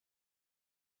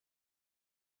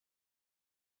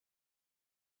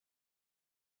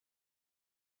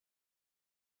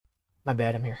My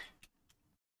bad, I'm here.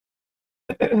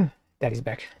 Daddy's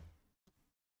back.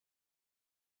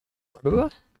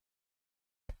 Booba?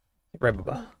 Right,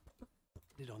 Booba.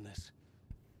 Did on this.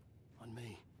 On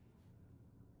me.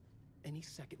 Any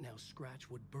second now, Scratch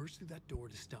would burst through that door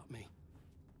to stop me.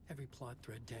 Every plot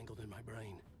thread dangled in my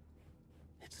brain.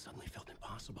 It suddenly felt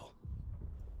impossible.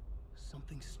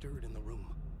 Something stirred in the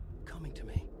room, coming to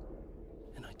me.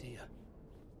 An idea.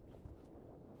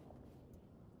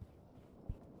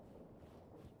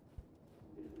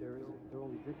 There are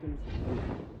only victims.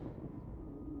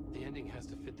 The ending has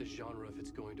to fit the genre if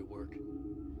it's going to work.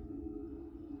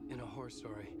 In a horror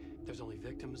story, there's only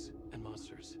victims and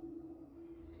monsters.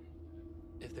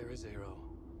 If there is Arrow,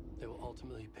 they will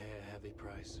ultimately pay a heavy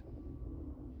price.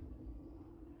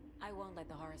 I won't let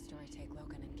the horror story take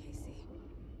Logan and Casey.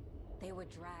 They were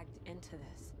dragged into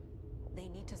this. They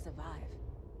need to survive.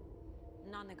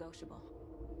 Non-negotiable.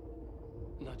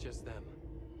 Not just them.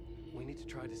 We need to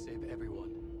try to save everyone.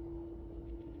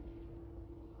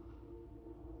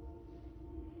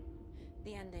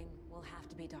 The ending will have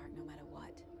to be dark no matter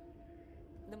what.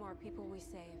 The more people we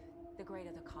save, the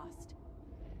greater the cost.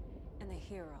 And the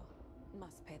hero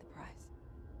must pay the price.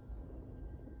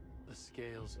 The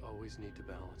scales always need to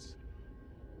balance.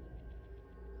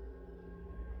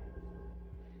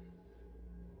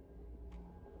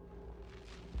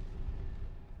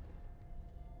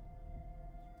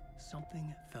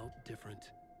 Something felt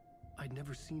different. I'd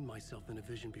never seen myself in a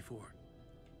vision before,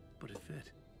 but it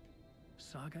fit.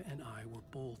 Saga and I were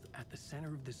both at the center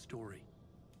of this story.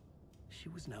 She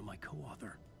was now my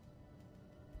co-author.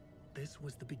 This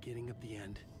was the beginning of the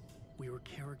end. We were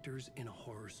characters in a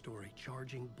horror story,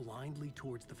 charging blindly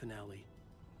towards the finale.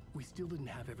 We still didn't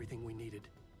have everything we needed.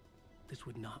 This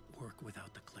would not work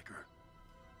without the clicker.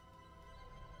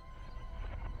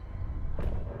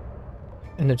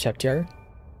 In the check jar?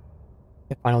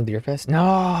 The final Deer Fest?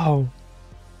 No!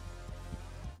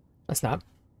 That's not.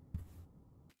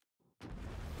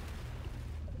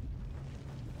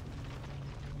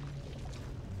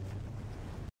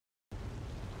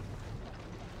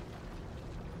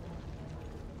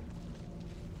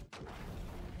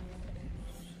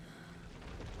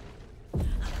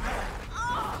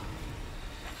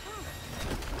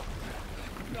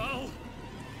 No!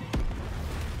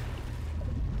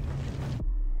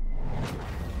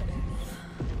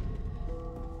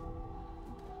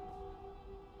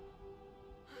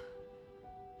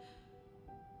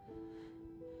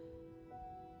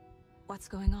 What's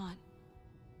going on?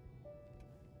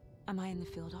 Am I in the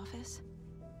field office?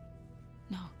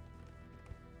 No.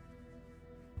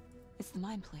 It's the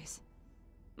mine place.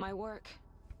 My work.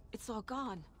 It's all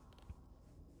gone.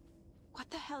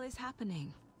 What the hell is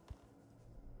happening?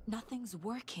 Nothing's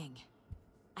working.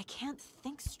 I can't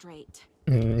think straight.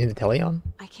 Need the telly on?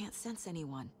 I can't sense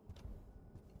anyone.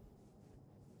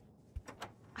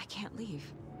 I can't leave.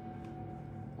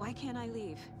 Why can't I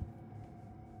leave?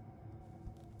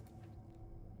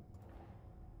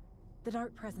 The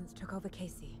dark presence took over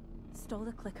Casey, stole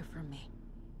the clicker from me.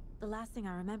 The last thing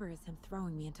I remember is him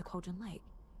throwing me into Cauldron Lake.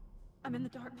 I'm in the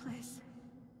dark place.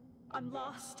 I'm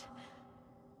lost.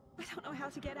 I don't know how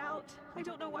to get out. I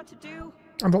don't know what to do.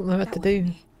 I don't know what to do.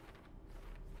 Me.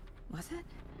 Was it?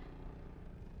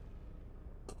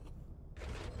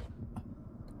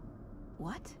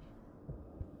 What?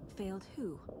 Failed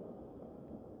who?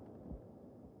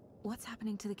 What's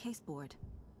happening to the case board?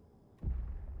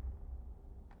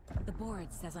 The board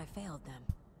says I failed them.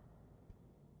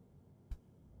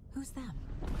 Who's them?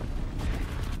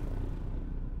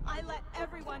 I let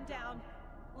everyone down.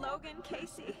 Logan,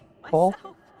 Casey, myself.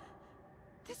 Paul?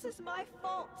 This is my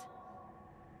fault.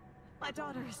 My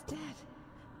daughter is dead.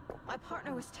 My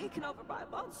partner was taken over by a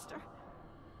monster.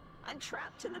 I'm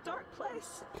trapped in the dark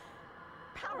place.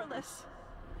 Powerless.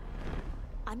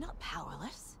 I'm not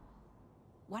powerless.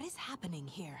 What is happening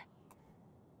here?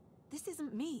 This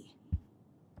isn't me.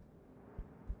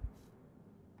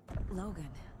 Logan,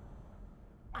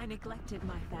 I neglected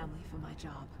my family for my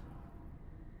job.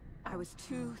 I was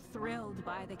too thrilled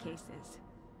by the cases,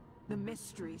 the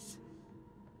mysteries.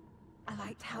 I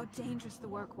liked how dangerous the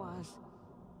work was.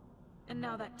 And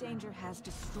now that danger has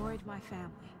destroyed my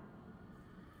family.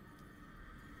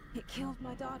 It killed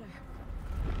my daughter.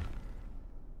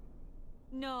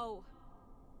 No.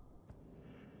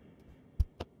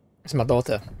 It's my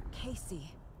daughter.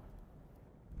 Casey.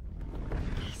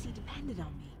 Casey depended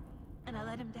on me, and I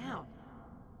let him down.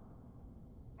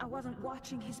 I wasn't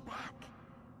watching his back.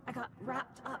 I got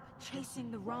wrapped up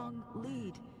chasing the wrong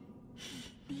lead.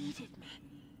 He needed me.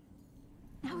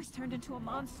 Now he's turned into a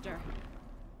monster.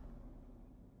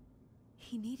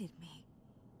 He needed me.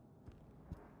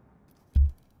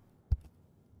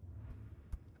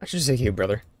 Scratch is a cute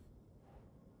brother.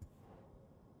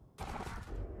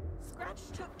 Scratch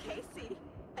took Casey,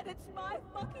 and it's my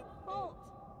fucking fault.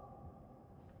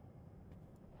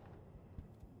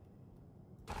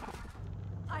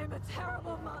 I'm a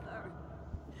terrible mother.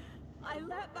 I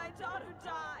let my daughter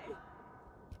die.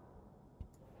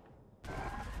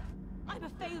 I'm a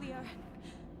failure.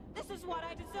 This is what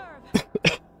I deserve.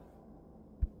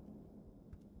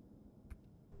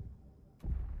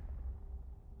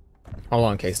 Hold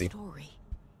on, Casey. Story.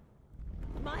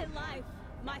 My life,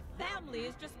 my family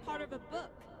is just part of a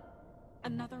book.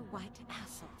 Another white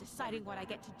asshole deciding what I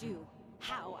get to do,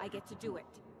 how I get to do it.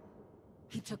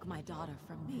 He took my daughter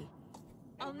from me.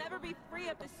 I'll never be free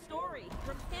of this story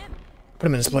from him. Put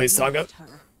him in his place, Saga.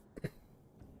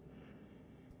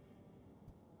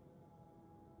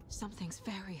 Something's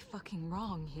very fucking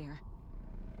wrong here.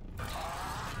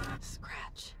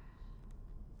 Scratch.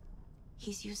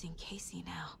 He's using Casey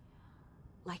now.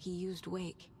 Like he used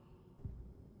Wake.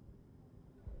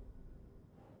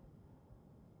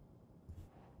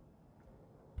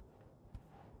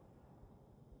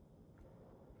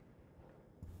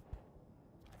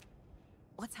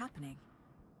 What's happening?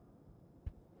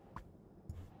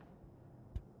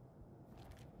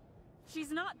 She's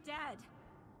not dead.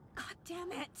 God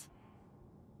damn it.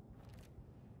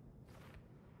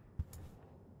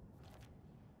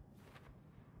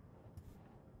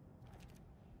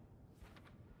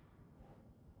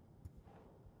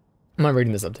 I'm not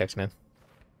reading the subtext, man.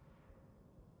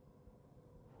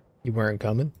 You weren't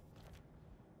coming?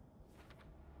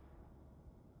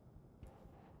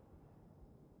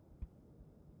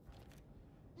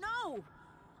 No!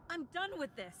 I'm done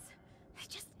with this. It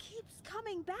just keeps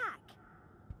coming back.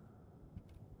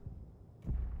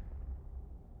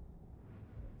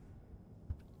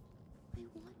 I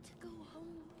want to go home.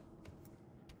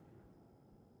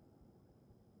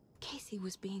 Casey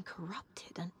was being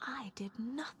corrupted and I did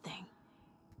nothing.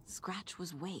 Scratch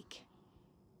was Wake.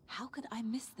 How could I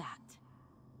miss that?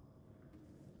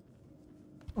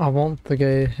 I want to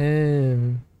go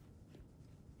home.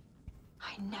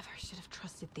 I never should have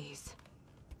trusted these.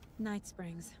 Night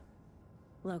Springs.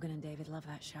 Logan and David love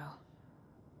that show.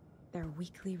 Their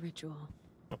weekly ritual.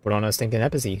 I'll put on a stinking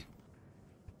episode.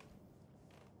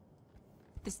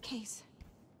 This case.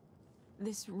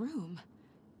 This room.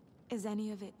 Is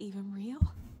any of it even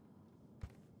real?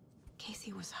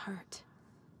 Casey was hurt.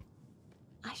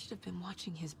 I should have been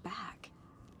watching his back.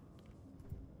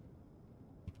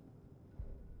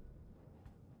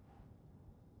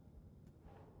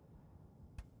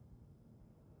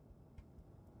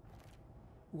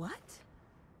 What?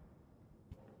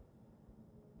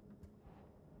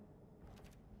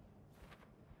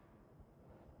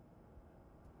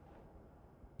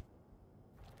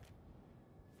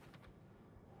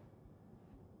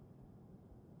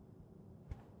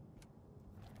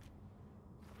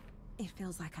 It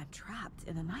feels like I'm trapped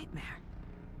in a nightmare.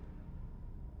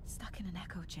 Stuck in an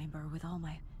echo chamber with all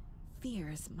my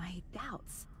fears, my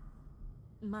doubts,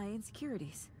 my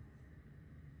insecurities.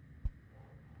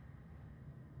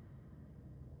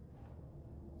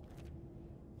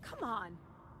 Come on.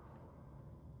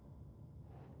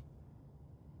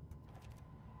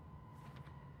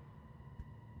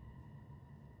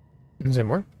 Is there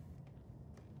more?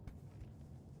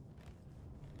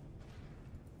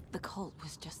 The cult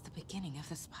was just the beginning of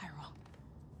the spiral.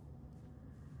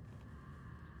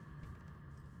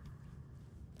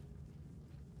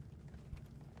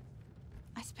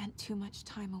 I spent too much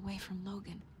time away from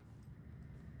Logan.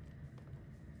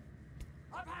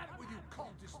 I've had it with you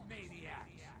cultist maniacs!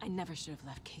 I never should have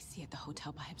left Casey at the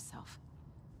hotel by himself.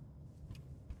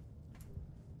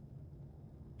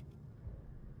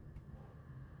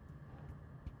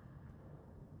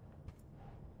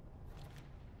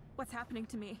 What's happening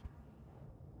to me?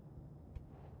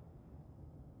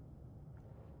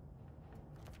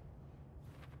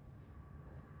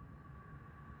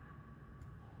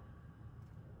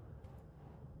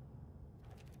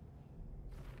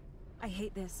 I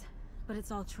hate this, but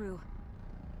it's all true.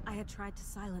 I had tried to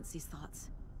silence these thoughts,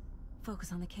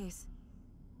 focus on the case,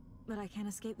 but I can't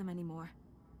escape them anymore.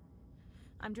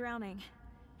 I'm drowning.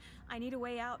 I need a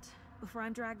way out before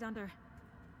I'm dragged under.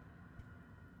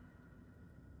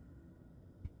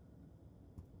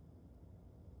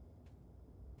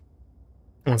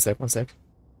 One sec, one sec.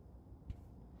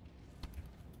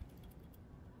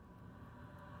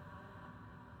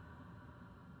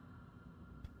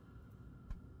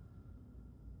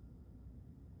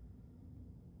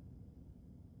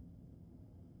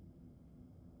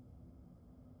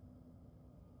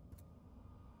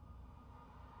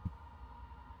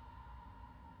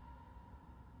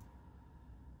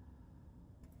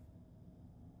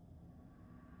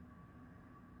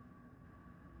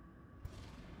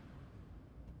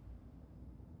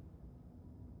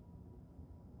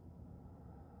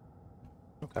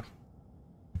 Okay.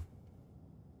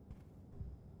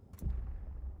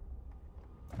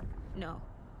 No.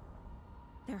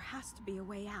 There has to be a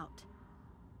way out.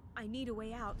 I need a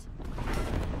way out.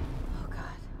 Oh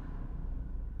God.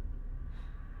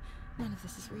 None of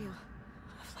this is real.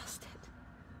 I've lost it.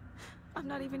 I'm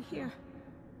not even here.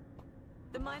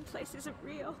 The mind place isn't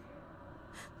real.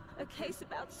 A case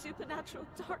about supernatural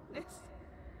darkness.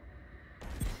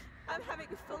 I'm having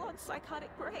a full-on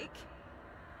psychotic break.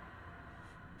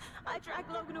 I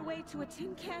dragged Logan away to a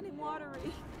tin can in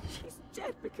Watery. She's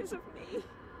dead because of me.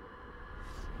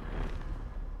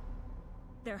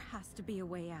 There has to be a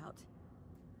way out.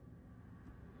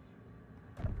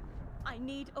 I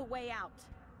need a way out.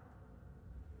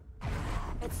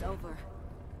 It's over.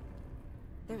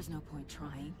 There's no point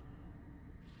trying.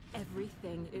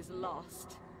 Everything is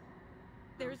lost.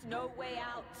 There's no way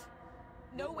out.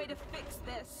 No way to fix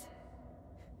this.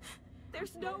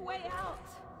 There's no way out.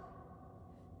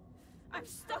 I'm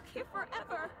stuck here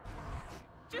forever.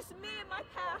 Just me and my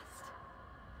past.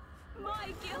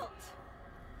 My guilt.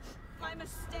 My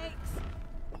mistakes.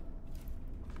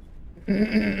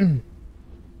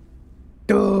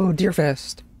 Go,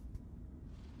 Deerfest.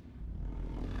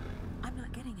 I'm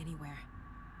not getting anywhere.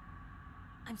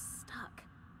 I'm stuck.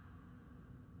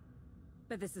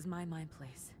 But this is my mind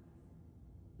place.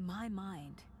 My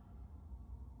mind.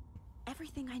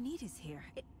 Everything I need is here.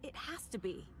 It has to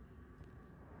be.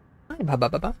 I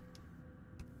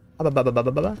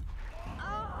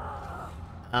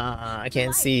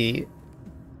can't see.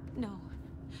 No.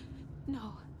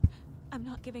 No. I'm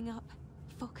not giving up.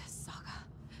 Focus, Saga.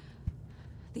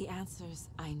 The answers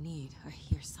I need are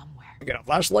here somewhere. I got a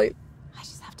flashlight. I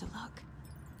just have to look.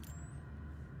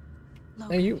 Hey,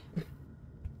 Logan. you.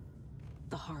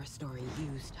 The horror story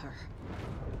used her.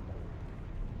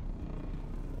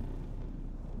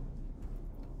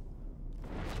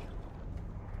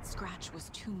 Scratch was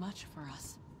too much for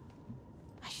us.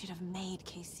 I should have made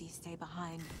Casey stay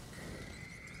behind.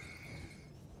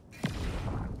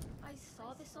 I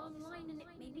saw this online and it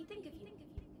made me think of you.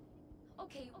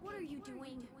 Okay, what are you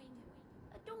doing?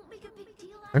 Don't make a big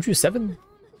deal out Aren't you of it. 7?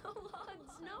 No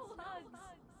hugs, no hugs.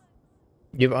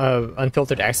 You have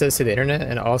unfiltered access to the internet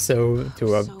and also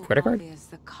to a So credit card? obvious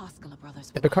the Koskela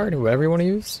brothers Debit card? Whatever you want to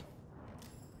use?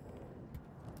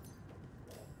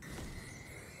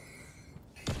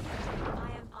 I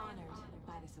am honored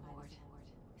by this award.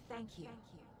 Thank you.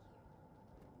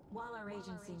 While our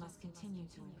agency must continue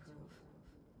to improve,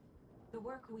 the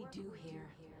work we do here,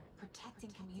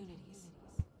 protecting communities,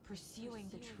 pursuing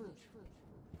the truth,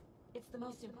 it's the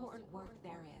most important work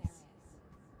there is.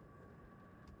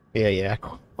 Yeah.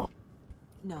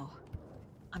 No,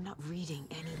 I'm not reading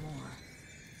anymore.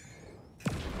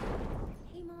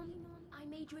 Hey mom, I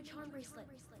made you a charm bracelet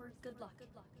for good luck.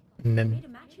 And I then made a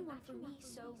matching one for me,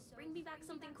 so bring me back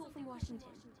something cool from Washington.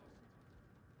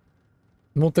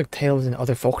 Multic tales and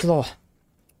other folklore.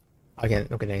 I can't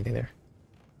look at anything there.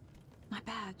 My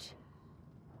badge.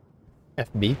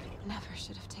 FB. Never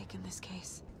should have taken this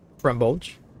case. Front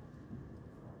bulge.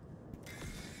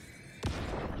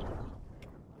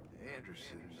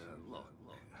 Anderson, look,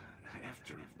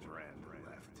 after Brand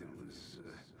left, it was,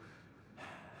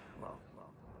 well,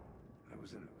 I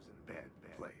was in a bad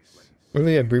place.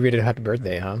 Really abbreviated happy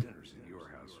birthday, huh? Dinners at your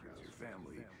house with your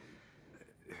family.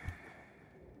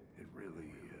 It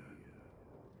really,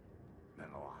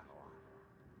 meant a lot.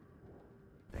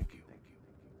 Thank you.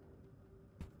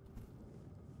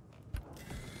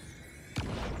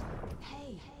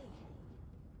 Hey.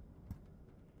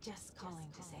 Just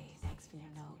calling to say thanks for your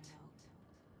note.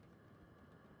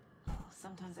 Oh,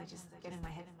 sometimes I just get in my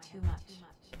head too much.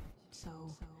 So,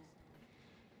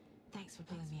 thanks for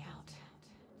pulling me out.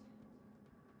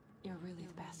 You're really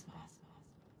the best, Mom.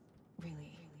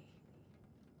 Really.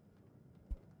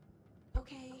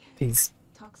 Okay. Peace.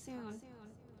 Talk soon.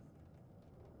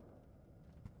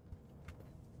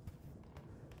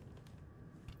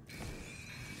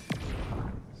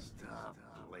 Stop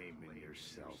blaming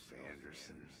yourself,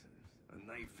 Anderson. A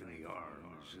knife in the arm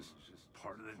is just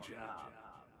part of the job.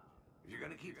 If you're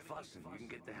gonna keep fussing, you can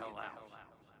get the hell out.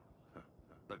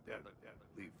 But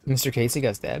leave the Mr. Casey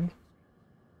got stabbed.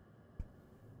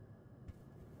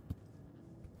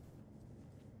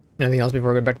 Anything else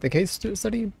before we go back to the case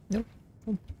study? Nope.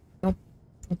 Nope.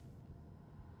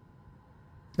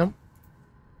 Nope.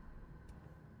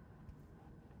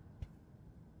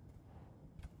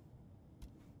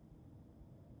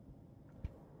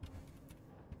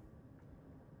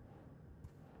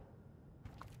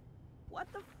 What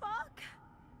the fuck?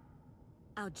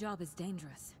 Our job is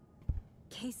dangerous.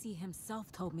 Casey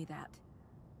himself told me that.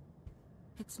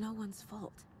 It's no one's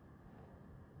fault.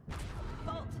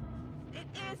 Fault?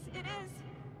 It is.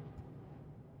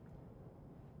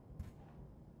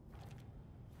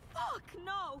 Fuck,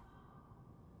 no!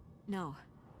 No.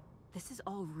 This is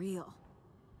all real.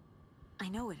 I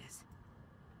know it is.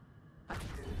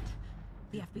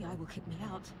 The FBI will kick me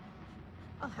out.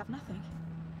 I'll have nothing.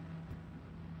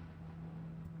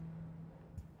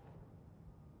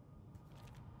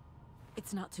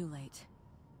 It's not too late.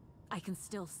 I can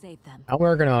still save them. I'm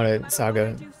working on No it, matter what I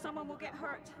Saga. do, someone will get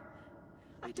hurt.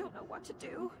 I don't know what to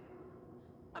do.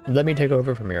 Let me take afraid.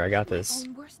 over from here. I got My this.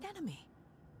 own worst enemy.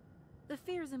 The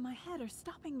fears in my head are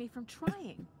stopping me from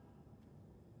trying.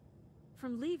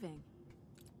 From leaving.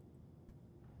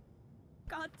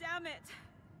 God damn it!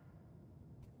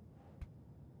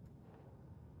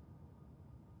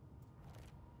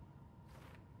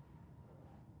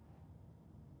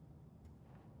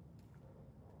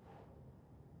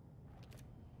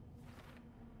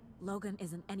 Logan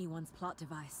isn't anyone's plot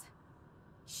device.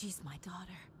 She's my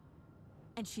daughter.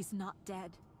 And she's not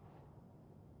dead.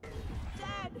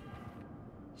 Dead!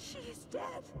 She's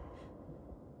dead!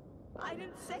 I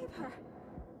didn't save her.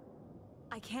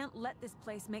 I can't let this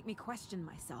place make me question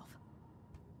myself.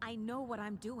 I know what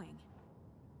I'm doing.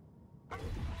 I have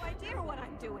no idea what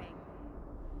I'm doing.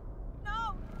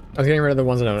 No! I was getting rid of the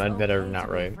ones that are, It's that are okay not to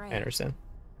be right. afraid. I understand.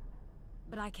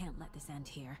 But I can't let this end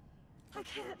here. I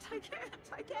can't!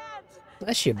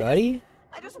 Bless you, buddy.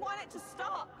 I just want it to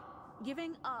stop.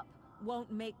 Giving up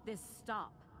won't make this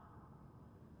stop.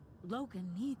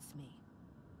 Logan needs me.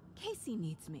 Casey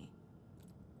needs me.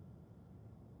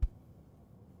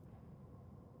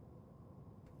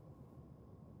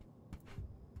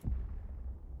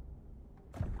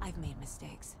 I've made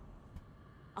mistakes.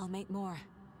 I'll make more.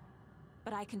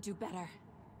 But I can do better.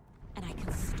 And I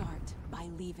can start by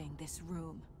leaving this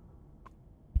room.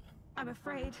 I'm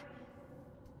afraid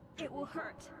it will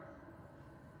hurt.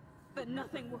 But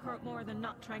nothing will hurt more than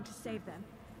not trying to save them.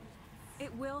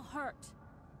 It will hurt.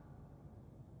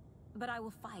 But I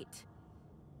will fight.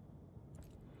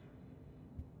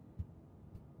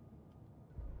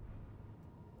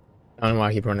 I don't know why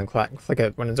I keep running click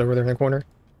it when it's over there in the corner.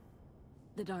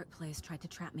 The dark place tried to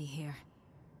trap me here.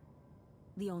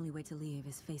 The only way to leave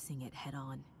is facing it head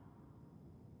on.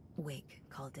 Wake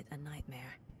called it a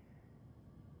nightmare.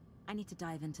 I need to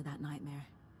dive into that nightmare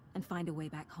and find a way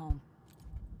back home.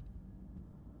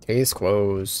 Case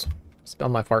closed. Spell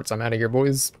my farts. I'm out of here,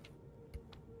 boys.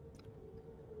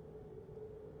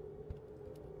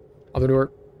 Other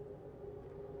door.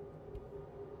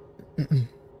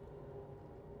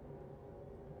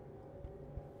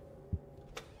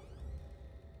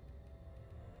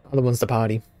 Other one's the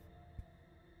potty.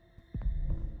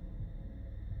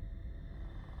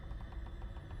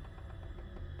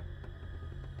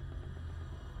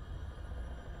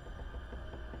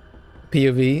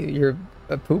 POV, you're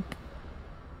a poop.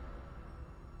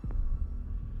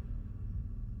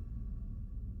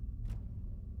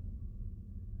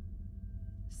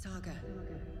 Saga,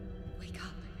 wake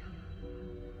up.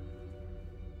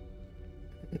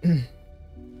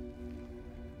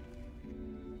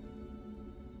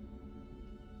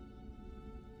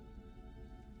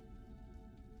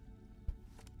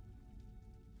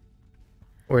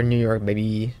 We're in New York,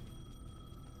 baby.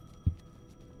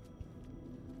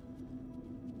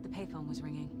 The payphone was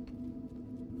ringing.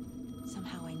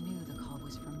 Somehow I knew the call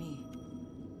was for me.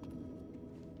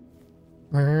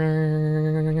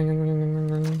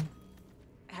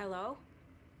 Hello?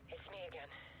 It's me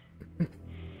again.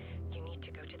 You need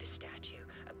to go to the statue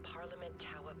at Parliament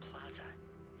Tower Plaza.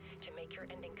 To make your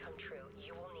ending come true,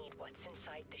 you will need what's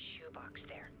inside the shoebox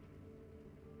there.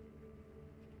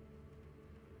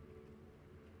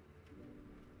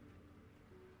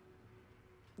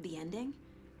 The ending?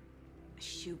 A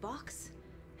shoebox?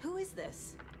 Who is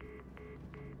this?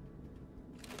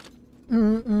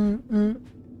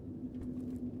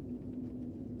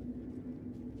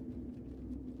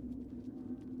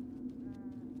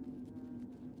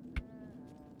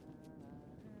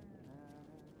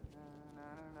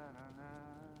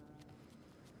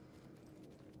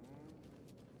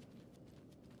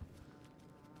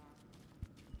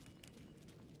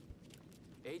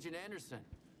 Agent Anderson.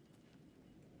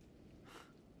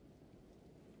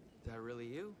 Is that really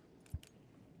you?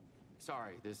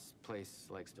 Sorry, this place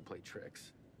likes to play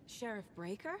tricks. Sheriff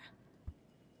Breaker?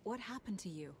 What happened to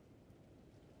you?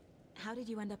 How did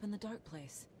you end up in the dark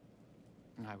place?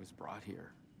 I was brought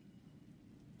here.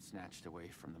 Snatched away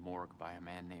from the morgue by a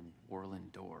man named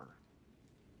Orland Dorr.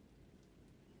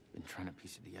 Been trying to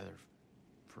piece it together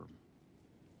for...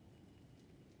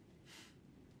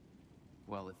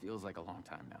 well, it feels like a long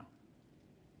time now.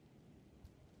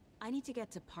 I need to get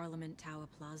to Parliament Tower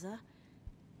Plaza.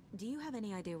 Do you have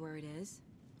any idea where it is?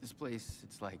 This place,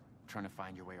 it's like trying to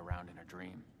find your way around in a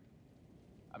dream.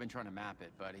 I've been trying to map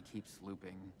it, but it keeps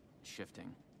looping,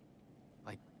 shifting.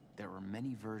 Like there are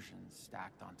many versions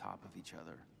stacked on top of each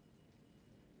other.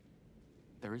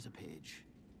 There is a page.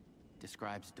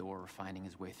 Describes Door finding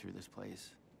his way through this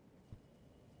place.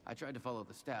 I tried to follow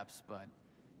the steps, but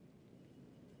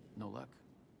no luck.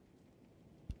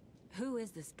 Who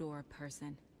is this Door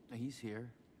person? He's here.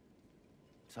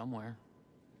 Somewhere.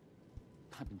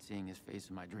 I've been seeing his face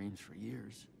in my dreams for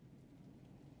years.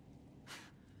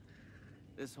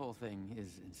 This whole thing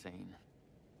is insane.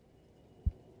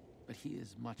 But he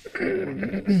is much more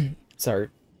than you see. Sorry.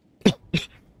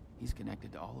 He's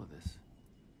connected to all of this.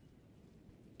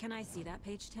 Can I see that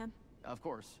page, Tim? Of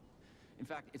course. In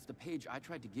fact, it's the page I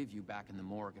tried to give you back in the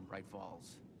morgue in Bright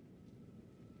Falls.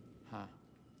 Huh.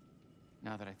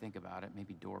 Now that I think about it,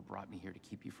 maybe Door brought me here to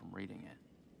keep you from reading it.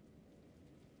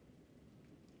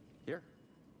 Here.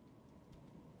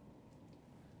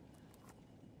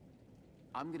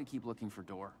 I'm gonna keep looking for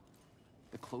Door.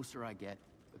 The closer I get,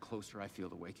 the closer I feel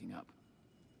to waking up.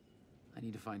 I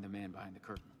need to find the man behind the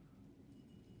curtain.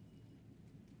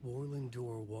 Warland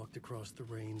Door walked across the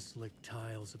rain-slicked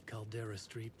tiles of Caldera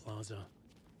Street Plaza.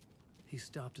 He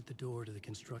stopped at the door to the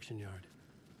construction yard.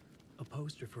 A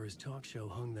poster for his talk show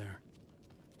hung there.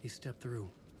 He stepped through,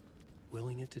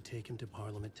 willing it to take him to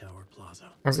Parliament Tower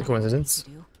Plaza. That's a coincidence.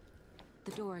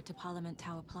 The door to Parliament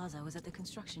Tower Plaza was at the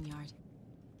construction yard.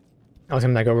 I was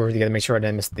gonna go over to make sure I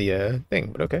didn't miss the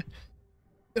thing, but okay.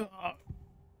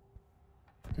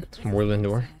 Warland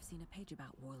Door. I've seen a page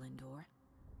about Warland Door.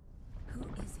 Who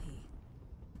is he?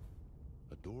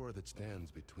 A door that stands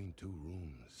between two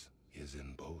rooms is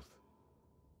in both.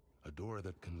 A door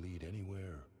that can lead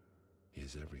anywhere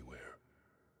is everywhere.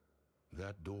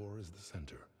 That door is the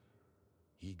center.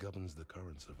 He governs the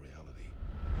currents of reality.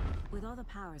 With all the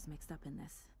powers mixed up in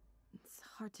this, it's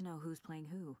hard to know who's playing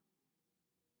who.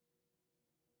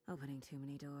 Opening too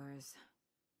many doors.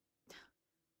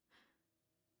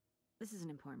 This isn't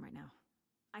important right now.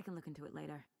 I can look into it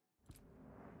later.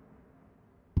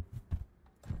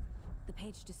 The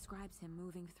page describes him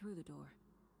moving through the door.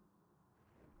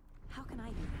 How can I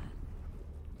do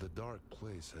that? The dark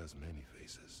place has many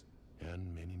faces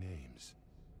and many names.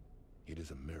 It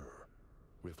is a mirror,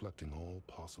 reflecting all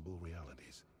possible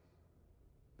realities.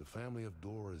 The family of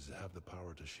doors have the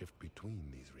power to shift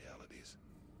between these realities,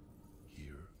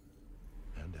 here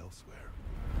and elsewhere.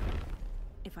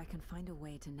 If I can find a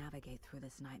way to navigate through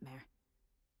this nightmare,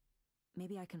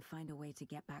 maybe I can find a way to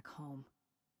get back home.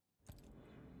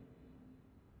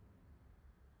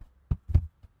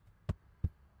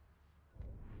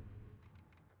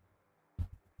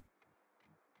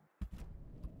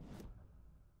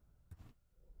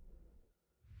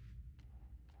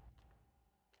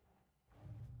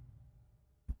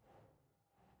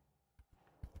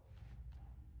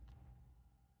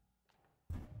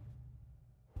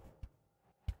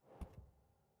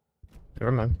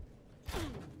 Never mind.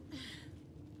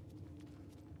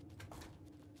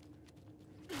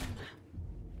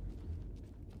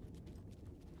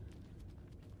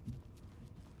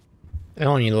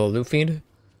 Ellen, you little loot fiend.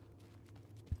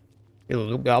 You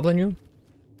little loot goblin, you?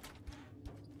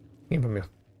 Came from you.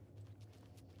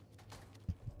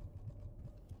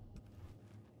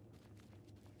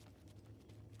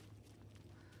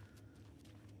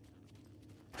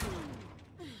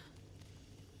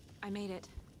 I made it.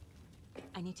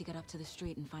 I need to get up to the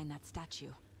street and find that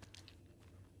statue.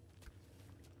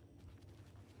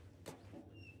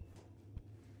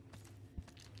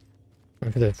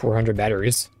 And for the 400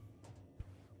 batteries.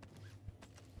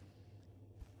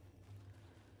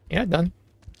 Yeah, done.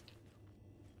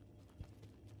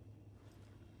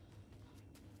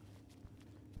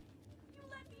 You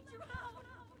let me drown!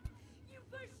 You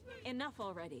pushed me! Enough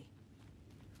already.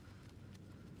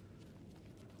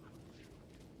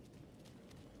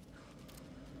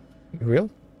 You real?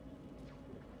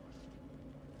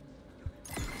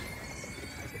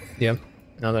 Yeah.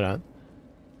 No, they're not.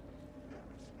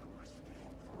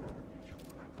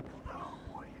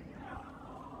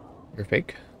 You're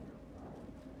fake.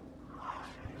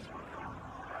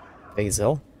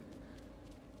 Basil.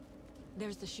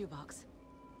 There's the shoebox.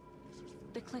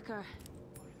 The clicker.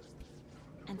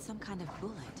 And some kind of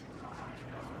bullet.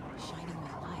 Shining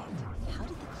with light. How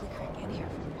did the clicker get here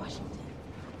from Washington?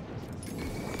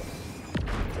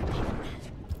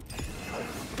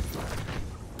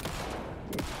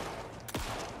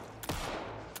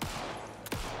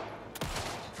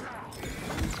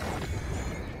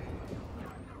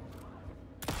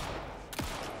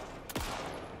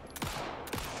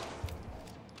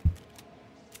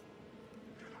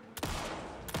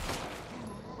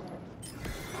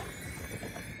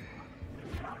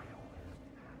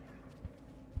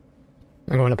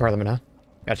 I'm going to Parliament, huh?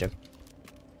 Gotcha.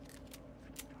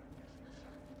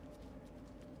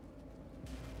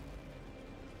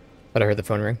 But I heard the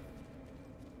phone ring.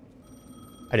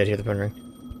 I did hear the phone ring.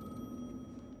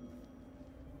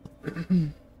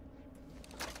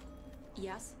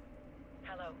 Yes?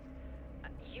 Hello.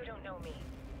 You don't know me,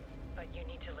 but you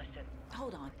need to listen.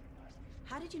 Hold on.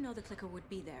 How did you know the clicker would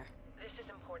be there? This is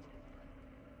important.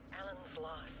 Alan's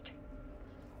lost.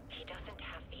 He doesn't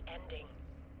have the ending.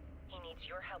 He needs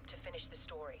your help to finish the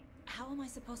story. How am I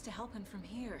supposed to help him from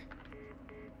here?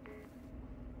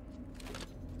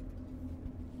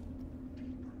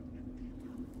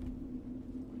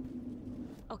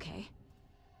 Okay.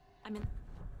 I'm in...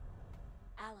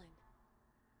 Alan.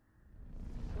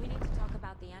 We need to talk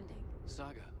about the ending.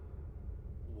 Saga,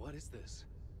 what is this?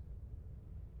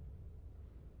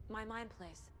 My mind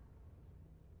place.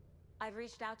 I've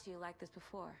reached out to you like this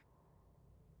before.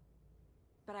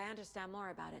 But I understand more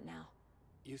about it now.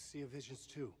 You see visions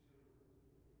too.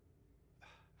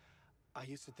 I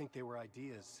used to think they were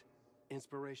ideas,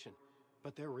 inspiration,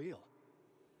 but they're real.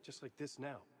 Just like this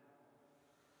now.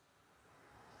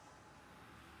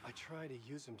 I try to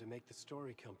use them to make the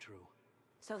story come true.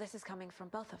 So this is coming from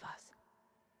both of us.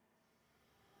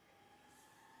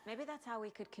 Maybe that's how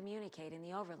we could communicate in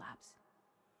the overlaps.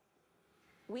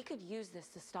 We could use this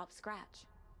to stop Scratch.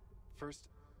 First,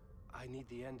 I need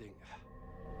the ending.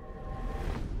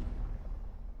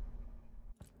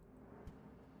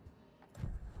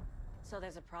 So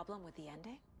there's a problem with the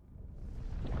ending?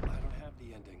 I don't have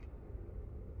the ending.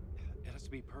 It has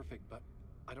to be perfect, but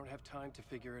I don't have time to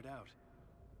figure it out.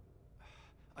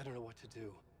 I don't know what to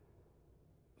do.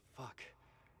 Fuck.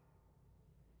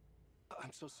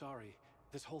 I'm so sorry.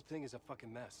 This whole thing is a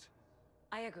fucking mess.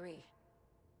 I agree.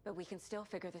 But we can still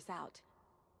figure this out.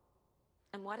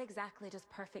 And what exactly does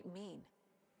perfect mean?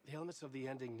 The elements of the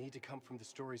ending need to come from the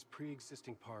story's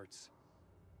pre-existing parts.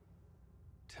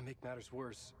 To make matters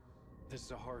worse, this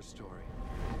is a horror story.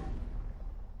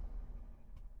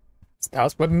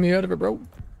 Stop whipping me out of it, bro.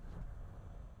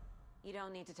 You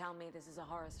don't need to tell me this is a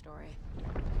horror story.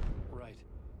 Right.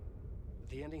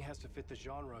 The ending has to fit the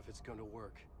genre if it's going to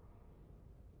work.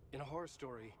 In a horror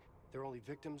story, there are only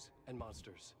victims and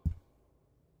monsters.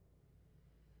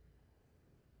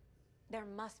 There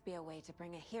must be a way to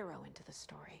bring a hero into the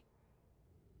story.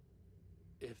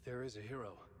 If there is a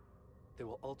hero, they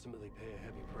will ultimately pay a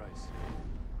heavy price.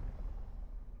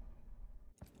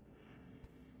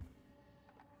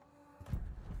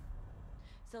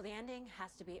 So the ending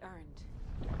has to be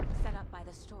earned, set up by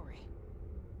the story.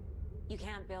 You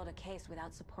can't build a case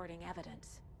without supporting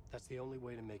evidence. That's the only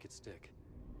way to make it stick.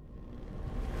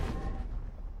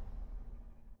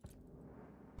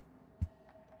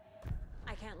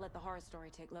 I can't let the horror story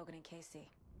take Logan and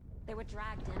Casey. They were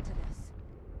dragged into this.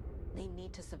 They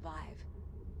need to survive.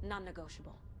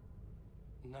 Non-negotiable.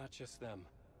 Not just them.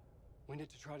 We need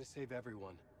to try to save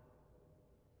everyone.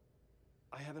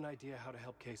 I have an idea how to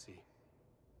help Casey.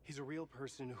 He's a real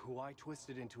person who I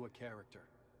twisted into a character.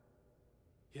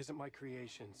 He isn't my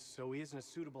creation, so he isn't a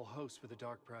suitable host for the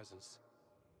Dark Presence.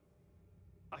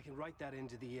 I can write that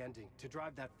into the ending to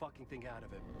drive that fucking thing out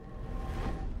of him.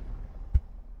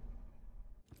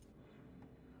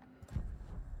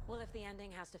 Well, if the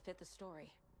ending has to fit the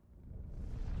story,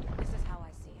 this is how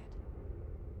I see it.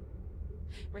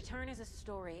 Return is a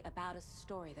story about a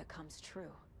story that comes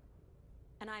true.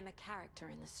 And I'm a character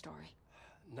in the story.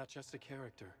 Not just a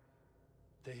character.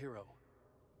 The hero.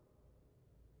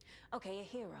 Okay, a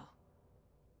hero.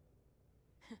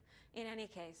 In any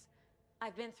case,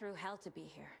 I've been through hell to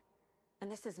be here. And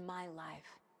this is my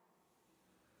life.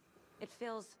 It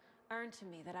feels earned to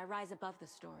me that I rise above the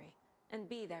story and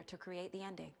be there to create the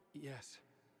ending. Yes.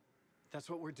 That's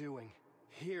what we're doing.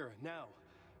 Here, now.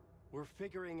 We're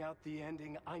figuring out the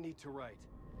ending I need to write.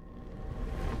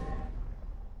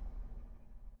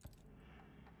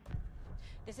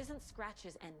 This isn't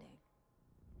Scratch's ending.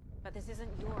 But this isn't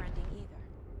your ending either.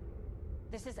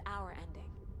 This is our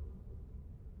ending.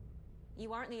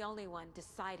 You aren't the only one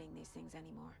deciding these things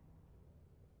anymore.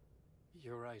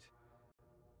 You're right.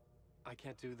 I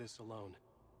can't do this alone.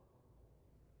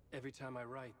 Every time I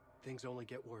write, things only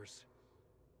get worse.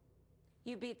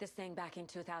 You beat this thing back in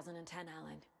 2010,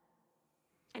 Alan.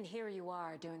 And here you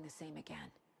are doing the same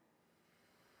again.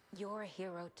 You're a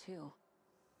hero too.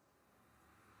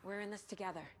 We're in this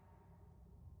together.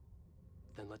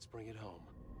 Then let's bring it home.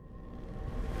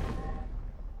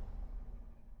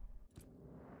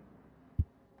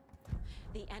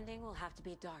 The ending will have to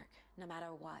be dark, no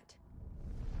matter what.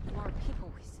 The more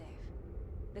people we save,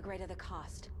 the greater the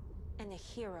cost. And the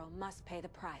hero must pay the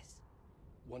price.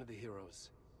 One of the heroes.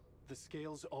 The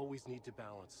scales always need to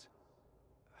balance.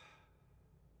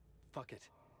 Fuck it.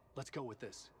 Let's go with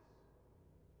this.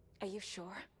 Are you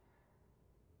sure?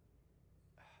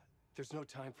 There's no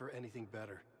time for anything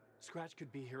better. Scratch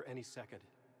could be here any second.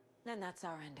 Then that's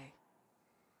our ending.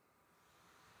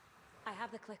 I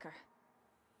have the clicker.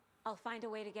 I'll find a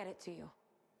way to get it to you.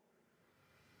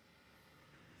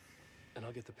 And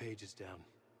I'll get the pages down.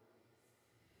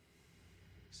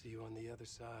 See you on the other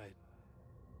side.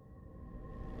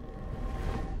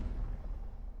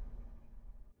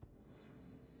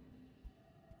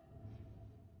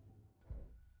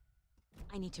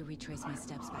 I need to retrace my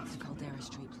steps back to Caldera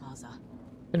Street Plaza.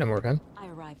 Good work, huh? I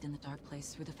arrived in the dark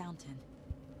place through the fountain.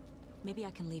 Maybe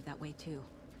I can leave that way too.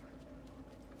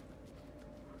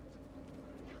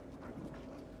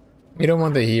 You don't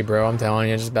want the heat, bro. I'm telling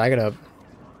you, just back it up.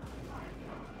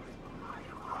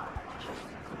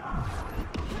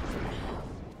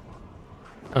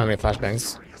 I don't have any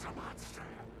flashbangs.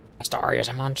 Star is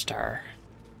a monster.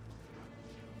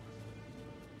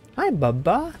 Hi,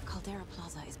 Bubba. Caldera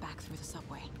Plaza is back through the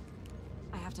subway.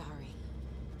 I have to hurry.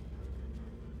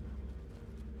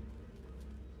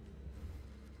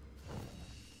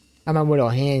 I'm a little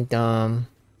handsome.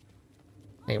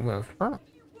 Hey, where from?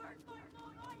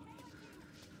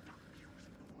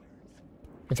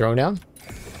 We're throwing down?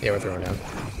 Yeah, we're throwing down.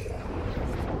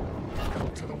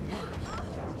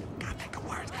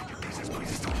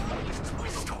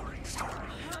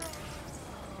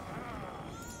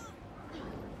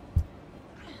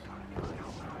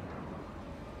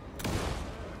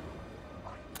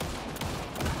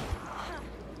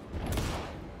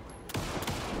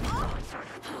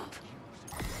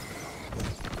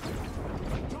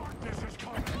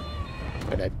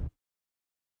 I died.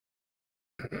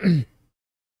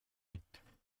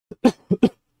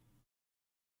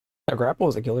 That grapple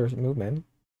is a killer move, man.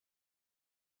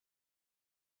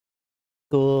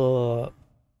 Cool.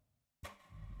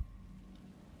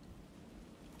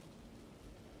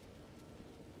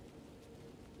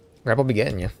 Grapple be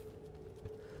getting you.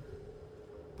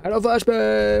 I don't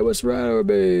flashbang. What's wrong with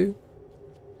me?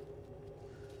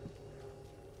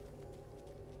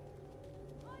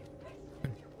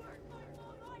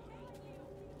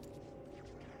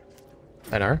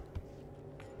 NR.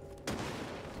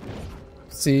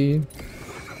 See.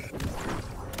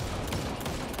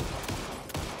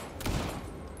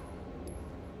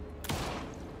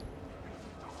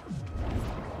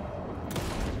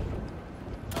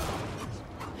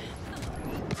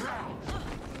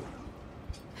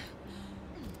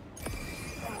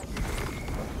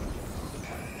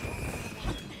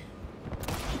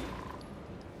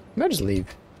 I might just leave.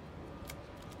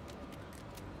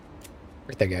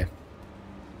 Where's that guy?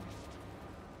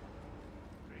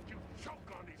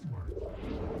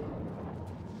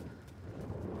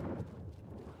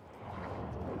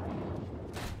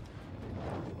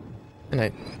 No,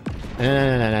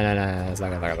 no. It's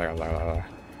like.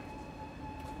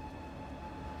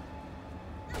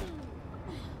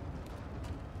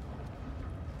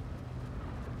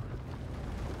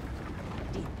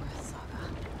 Deep breath,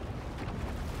 Saga.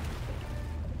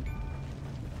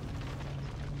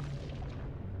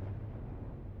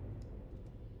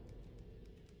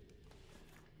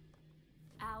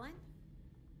 Alan?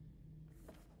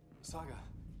 Saga,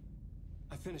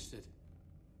 I finished it.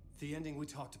 The ending we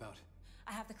talked about.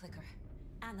 I have the clicker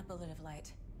and the bullet of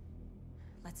light.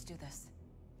 Let's do this.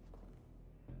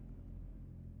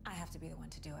 I have to be the one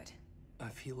to do it. I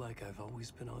feel like I've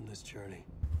always been on this journey.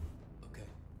 Okay.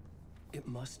 It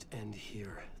must end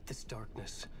here. This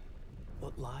darkness.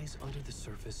 What lies under the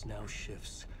surface now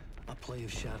shifts. A play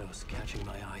of shadows catching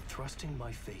my eye, thrusting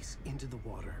my face into the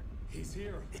water. He's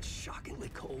here. It's shockingly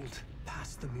cold.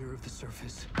 Past the mirror of the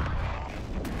surface.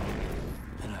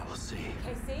 And I will see.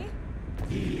 KC?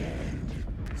 The end.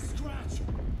 Scratch!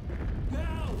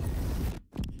 Now!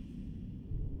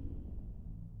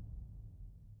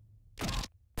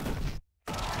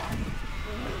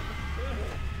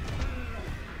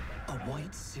 A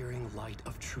white, searing light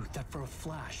of truth that for a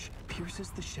flash pierces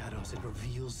the shadows and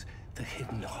reveals the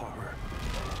hidden horror.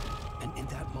 And in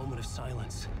that moment of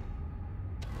silence,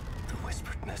 the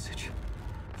whispered message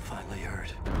finally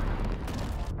heard.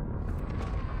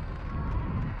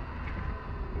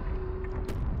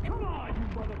 Come on, you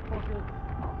motherfucker!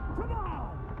 Come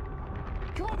on!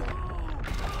 Come on!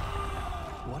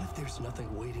 What if there's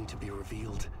nothing waiting to be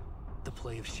revealed? The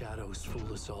play of shadows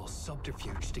fool us all,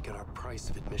 subterfuge to get our price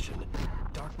of admission.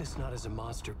 Darkness not as a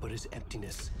monster, but as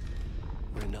emptiness.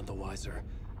 We're none the wiser.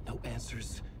 No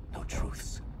answers, no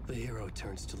truths. The hero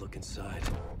turns to look inside,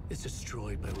 is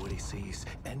destroyed by what he sees,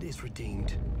 and is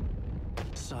redeemed.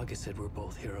 Saga said we're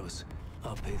both heroes.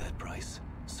 I'll pay that price.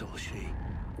 So will she.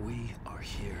 We are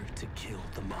here to kill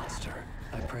the monster.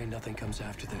 I pray nothing comes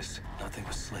after this. Nothing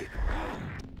but sleep.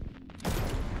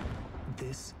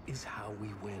 This is how we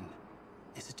win.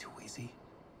 Is it too easy?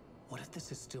 What if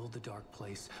this is still the dark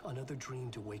place? Another dream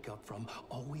to wake up from,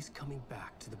 always coming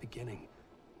back to the beginning.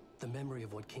 The memory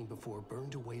of what came before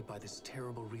burned away by this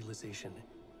terrible realization.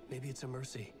 Maybe it's a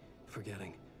mercy,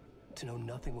 forgetting. To know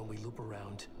nothing when we loop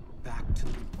around, back to...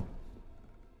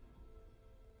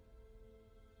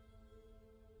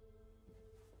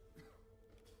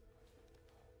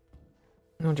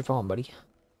 What's your phone, buddy?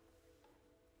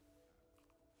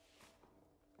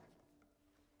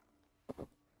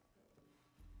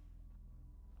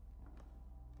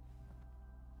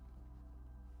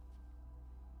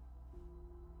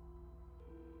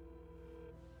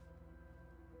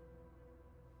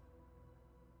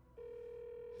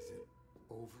 Is it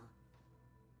over?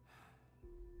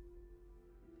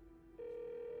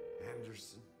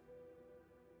 Anderson?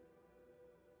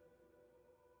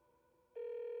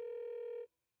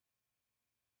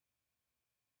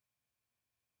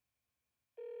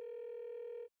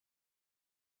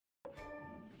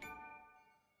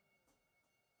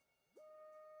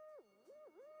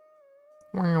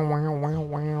 Wow, wow, wow,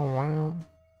 wow, wow.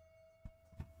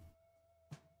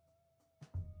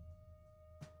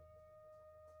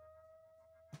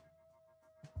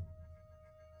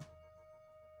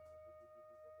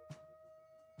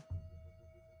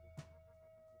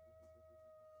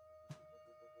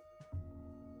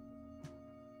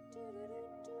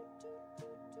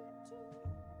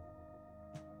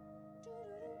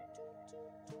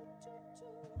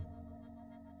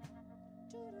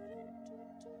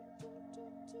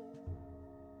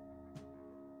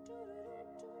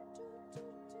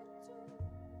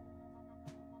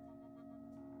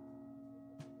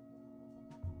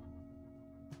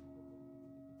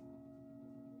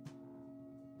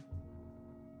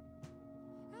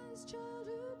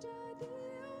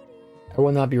 I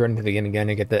will not be running to the game again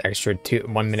to get the extra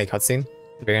 1 minute cutscene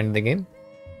at the very end of the game.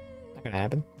 Not gonna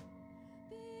happen.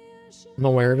 I'm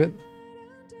aware of it.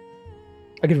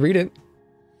 I could read it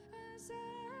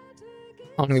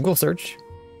on Google search,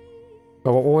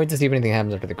 but we'll wait to see if anything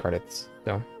happens after the credits.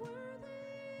 So.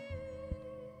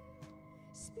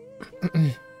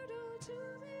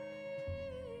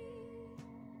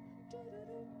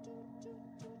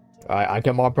 I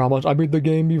kept my promise. I beat the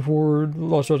game before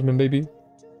Lost Judgment, baby.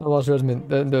 Not Lost Judgment.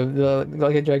 The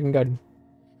Like a Dragon Guide.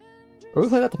 We'll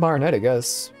play that tomorrow night, I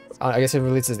guess. I guess it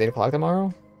releases 8 o'clock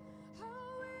tomorrow.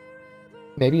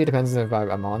 Maybe it depends if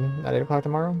I'm on at 8 o'clock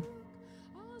tomorrow.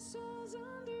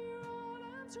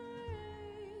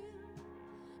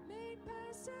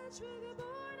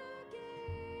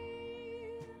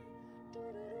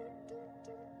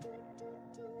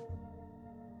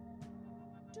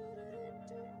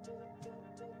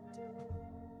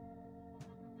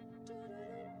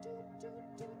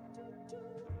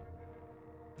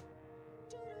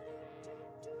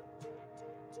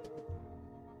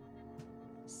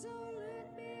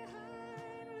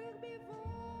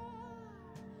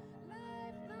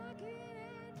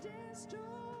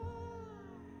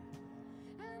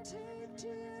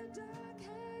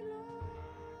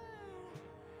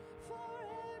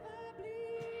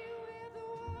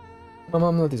 I'm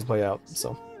gonna let these play out,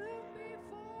 so.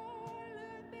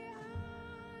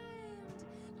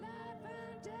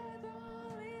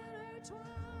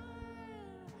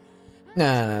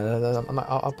 Nah,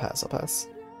 I'll pass, I'll pass.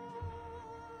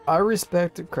 I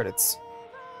respect credits.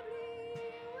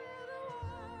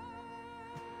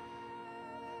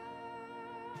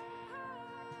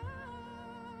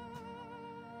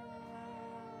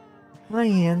 Hi,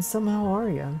 handsome, how are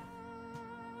ya?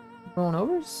 Going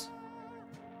overs?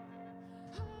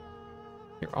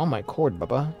 You're on my cord,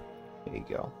 Bubba. There you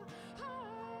go.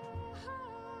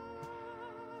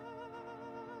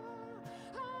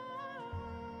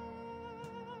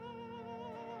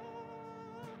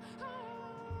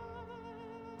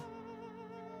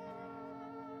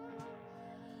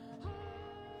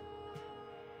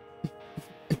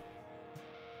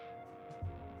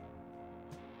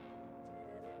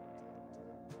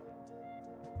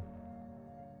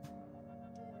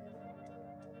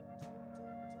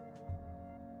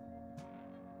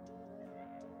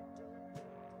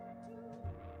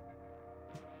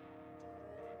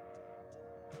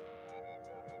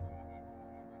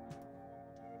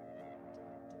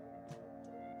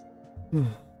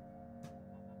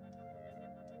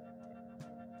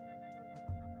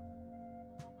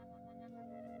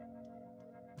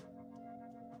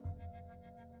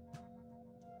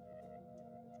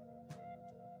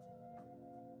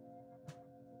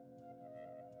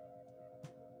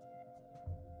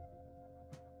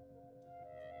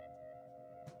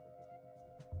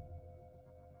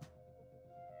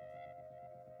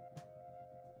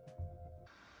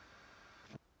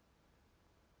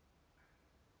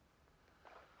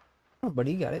 Oh,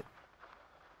 buddy, you got it.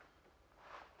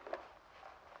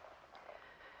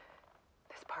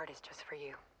 This part is just for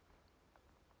you.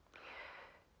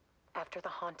 After the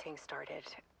haunting started,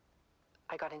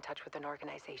 I got in touch with an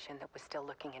organization that was still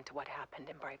looking into what happened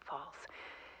in Bright Falls.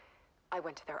 I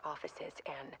went to their offices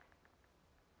and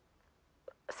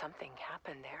something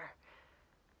happened there.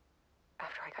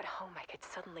 After I got home, I could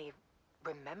suddenly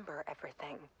remember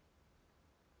everything.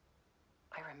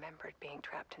 I remembered being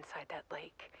trapped inside that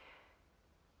lake.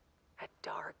 A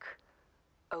dark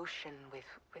ocean with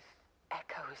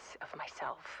echoes of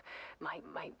myself. My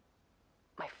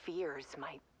fears,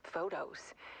 my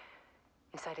photos.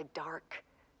 Inside a dark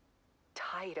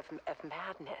tide of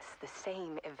madness. The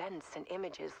same events and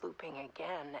images looping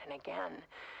again and again.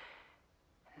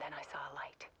 And then I saw a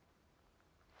light.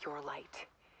 Your light.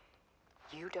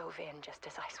 You dove in just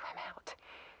as I swam out.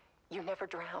 You never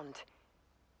drowned.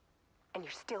 And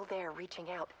you're still there reaching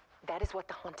out. That is what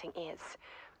the haunting is.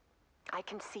 I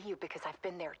can see you because I've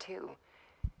been there too.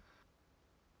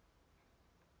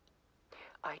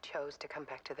 I chose to come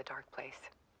back to the dark place.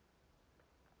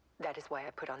 That is why I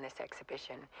put on this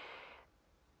exhibition.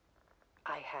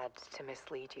 I had to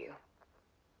mislead you,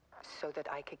 so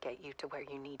that I could get you to where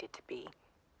you needed to be.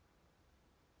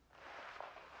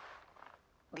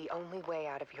 The only way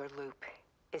out of your loop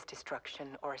is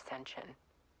destruction or ascension.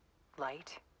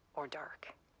 Light or dark.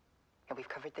 And we've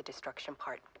covered the destruction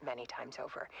part many times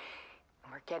over.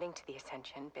 And we're getting to the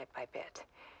ascension bit by bit.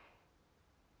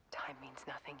 Time means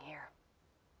nothing here.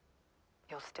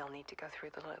 You'll still need to go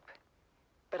through the loop.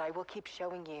 But I will keep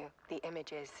showing you the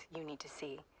images you need to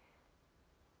see.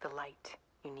 The light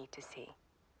you need to see.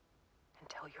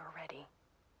 Until you're ready.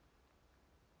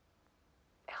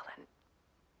 Alan,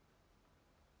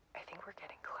 I think we're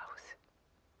getting close.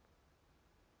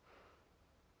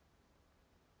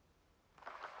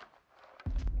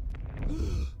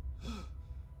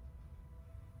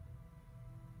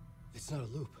 It's not a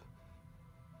loop.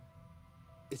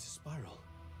 It's a spiral.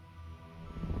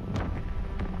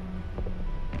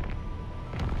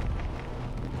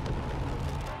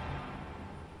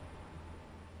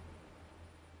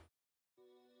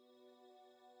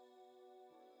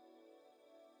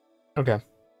 Okay.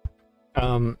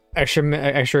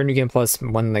 Extra new game plus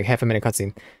one like half a minute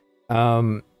cutscene.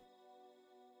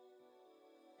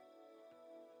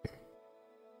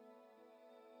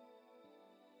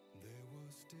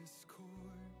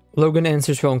 Logan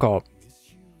answers phone call.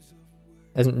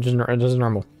 As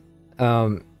normal.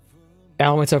 Alan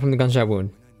wakes up from the gunshot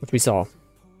wound, which we saw.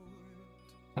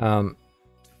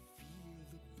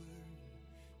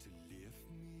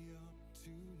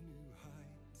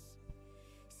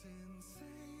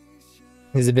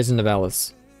 He's a vision of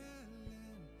Alice.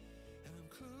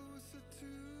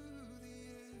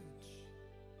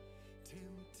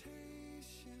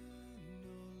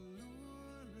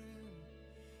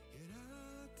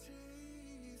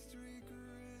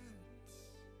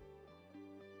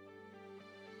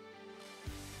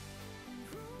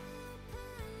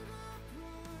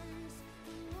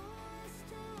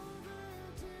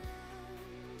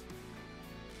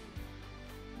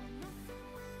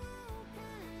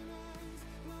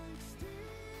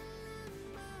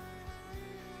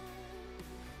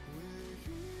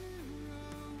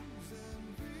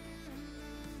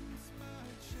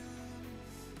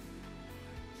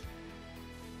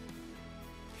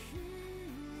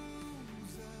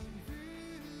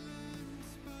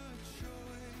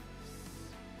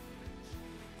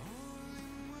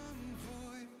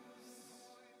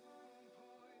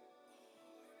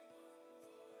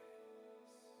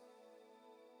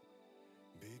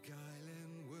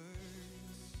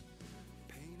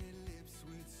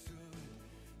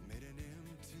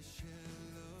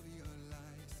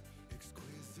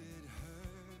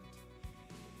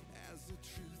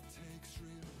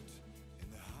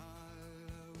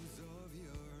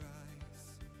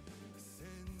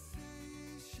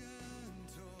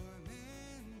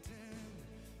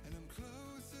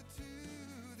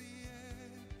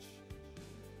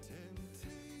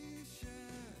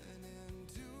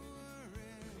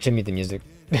 Should mute the music.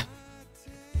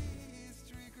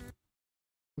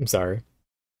 I'm sorry.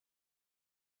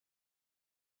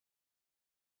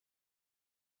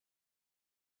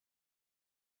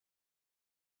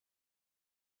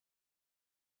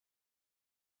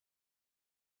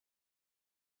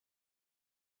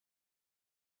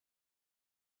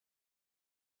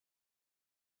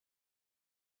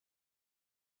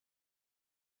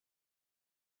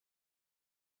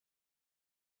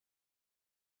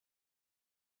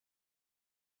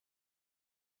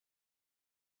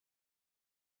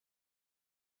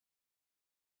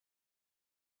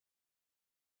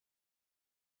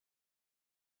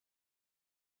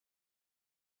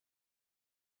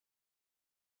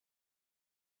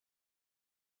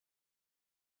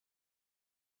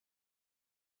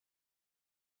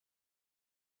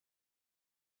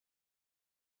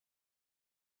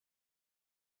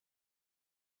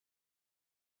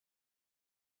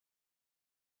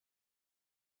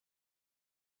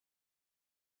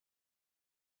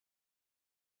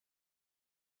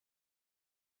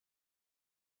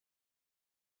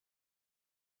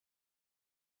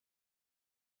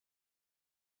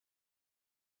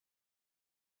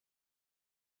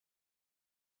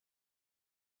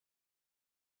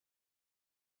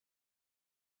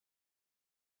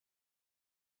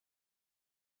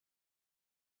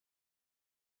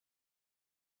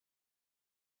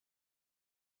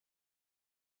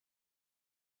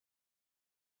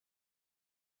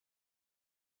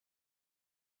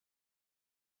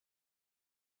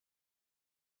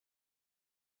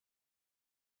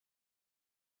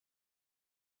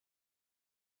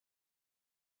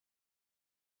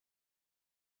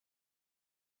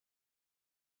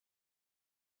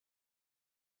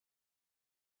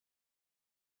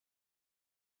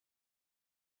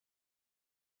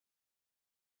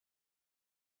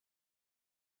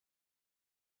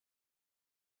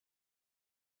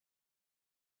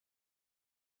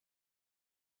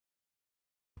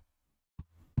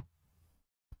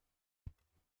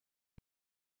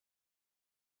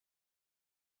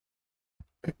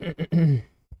 Oh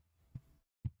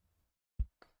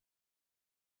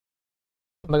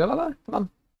my god, Baba, come on.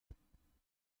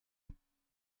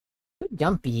 Good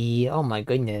jumpy. Oh my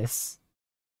goodness.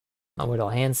 Oh, we're all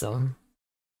handsome.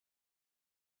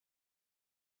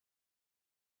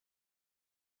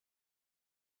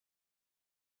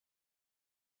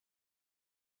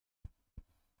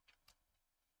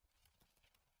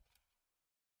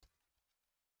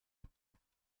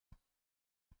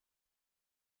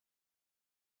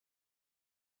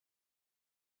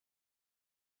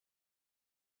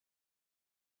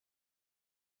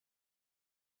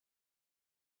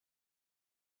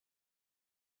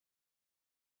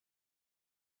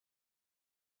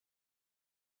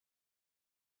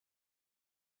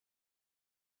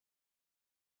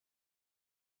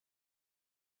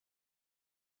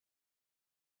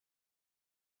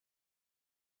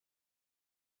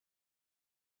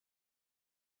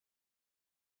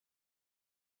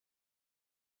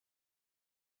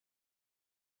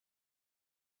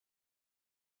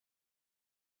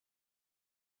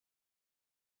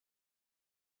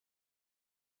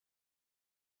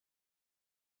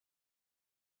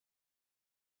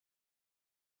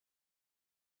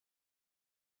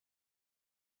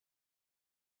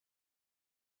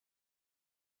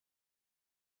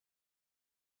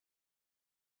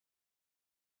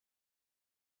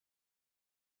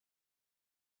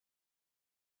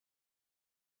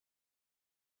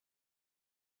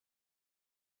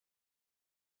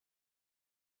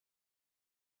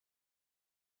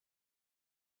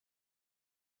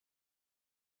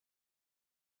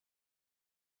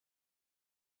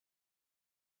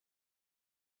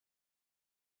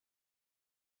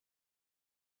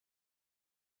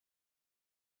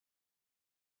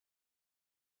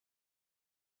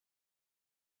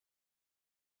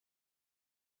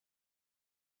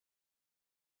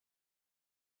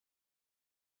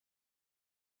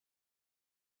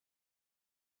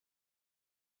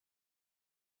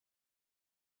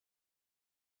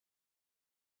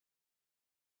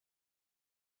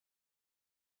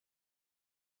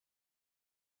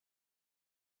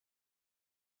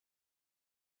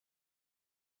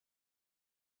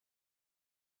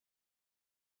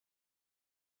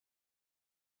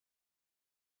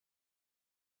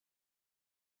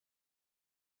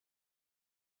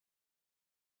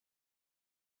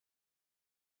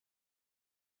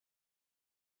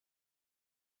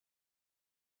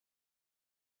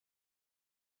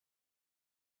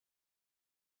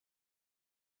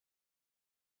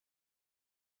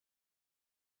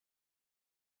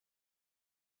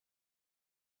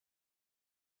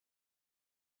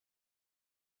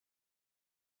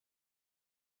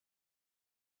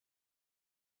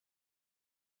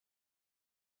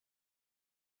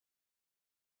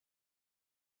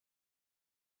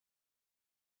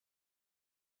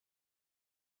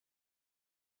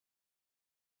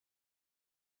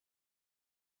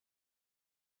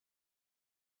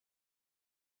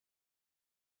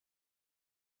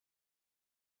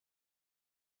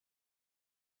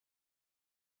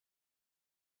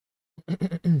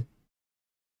 I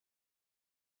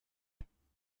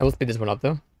will speed this one up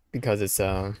though, because it's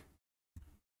oh,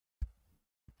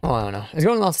 I don't know. It's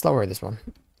going a lot slower this one.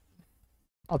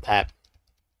 I'll tap.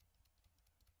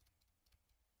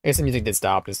 I guess the music did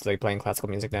stop. It's like playing classical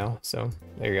music now, so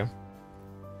there you go.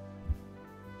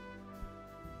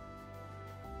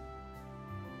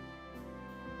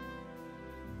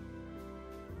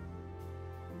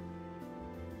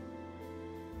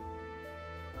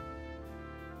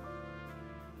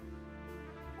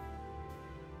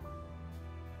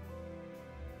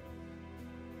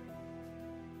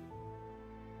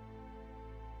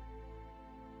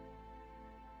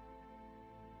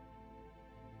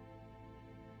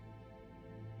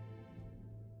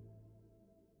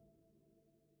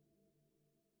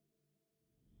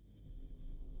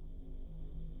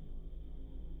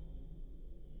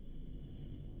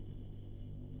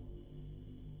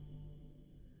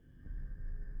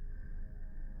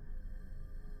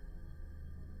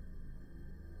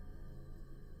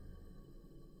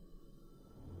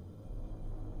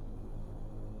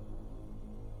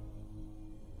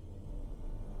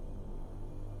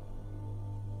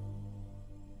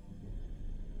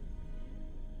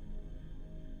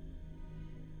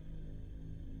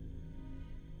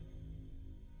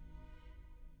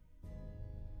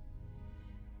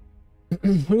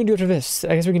 What can we do after this?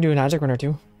 I guess we can do an Isaac run or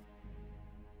two.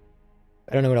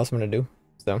 I don't know what else I'm gonna do,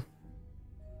 so.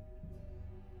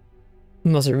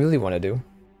 Unless I really want to do.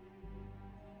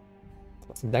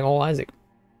 Dang old Isaac,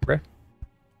 bruh.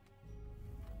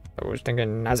 I was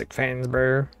thinking Isaac fans,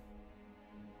 bruh.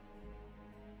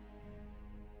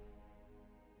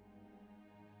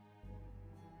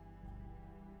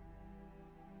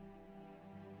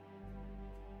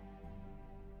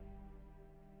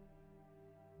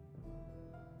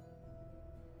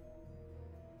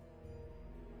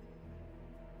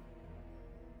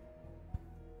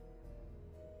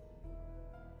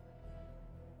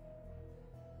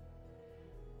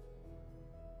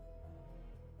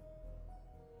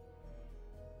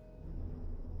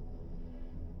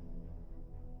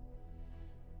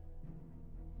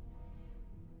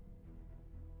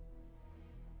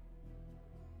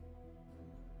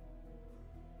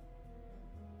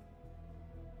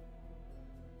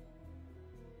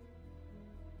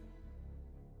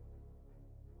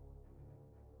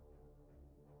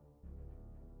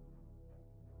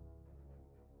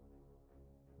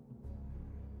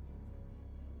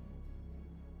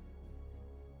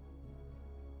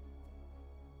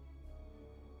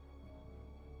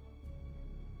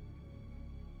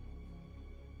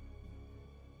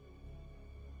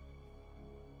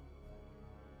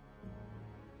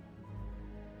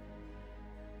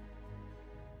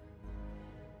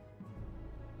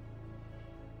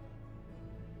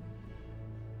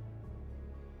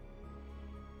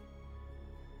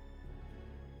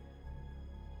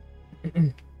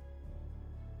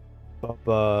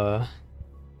 Bubba.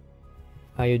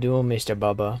 How you doing, Mr.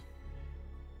 Bubba?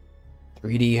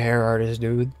 3D hair artist,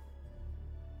 dude.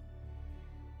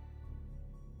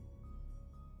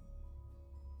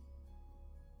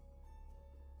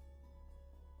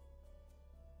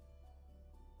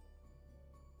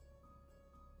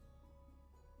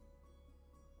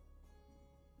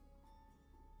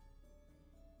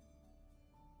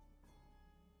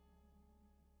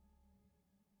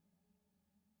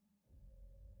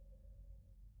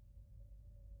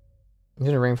 It's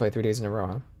gonna rain for like 3 days in a row,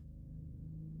 huh?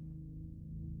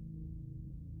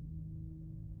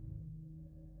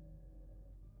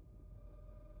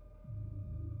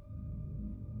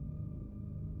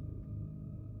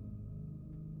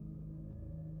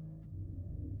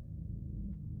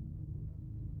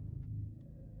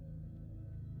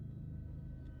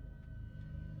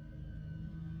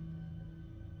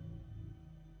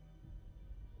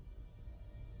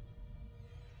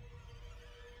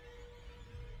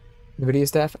 The video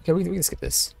staff? Okay, we can skip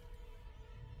this.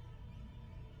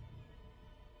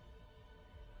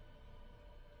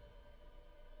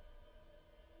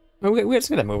 Oh, we just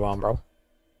gotta move on, bro.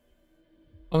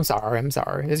 I'm sorry, I'm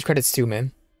sorry. There's credits too,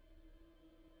 man.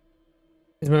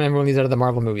 Just remember when these are the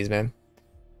Marvel movies, man.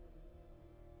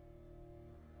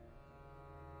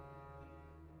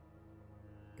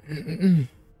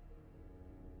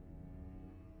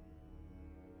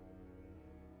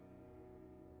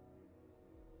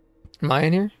 Am I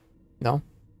in here? No.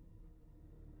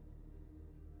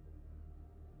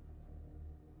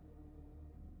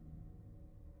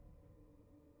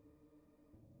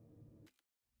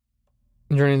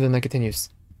 Journey to the night continues.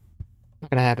 Not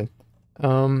gonna happen.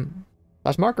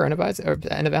 Last marker, end of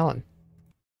end of Alan.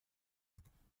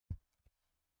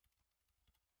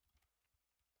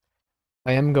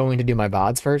 I am going to do my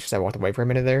VODs first because I walked away for a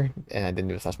minute there and I didn't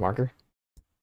do a slash marker.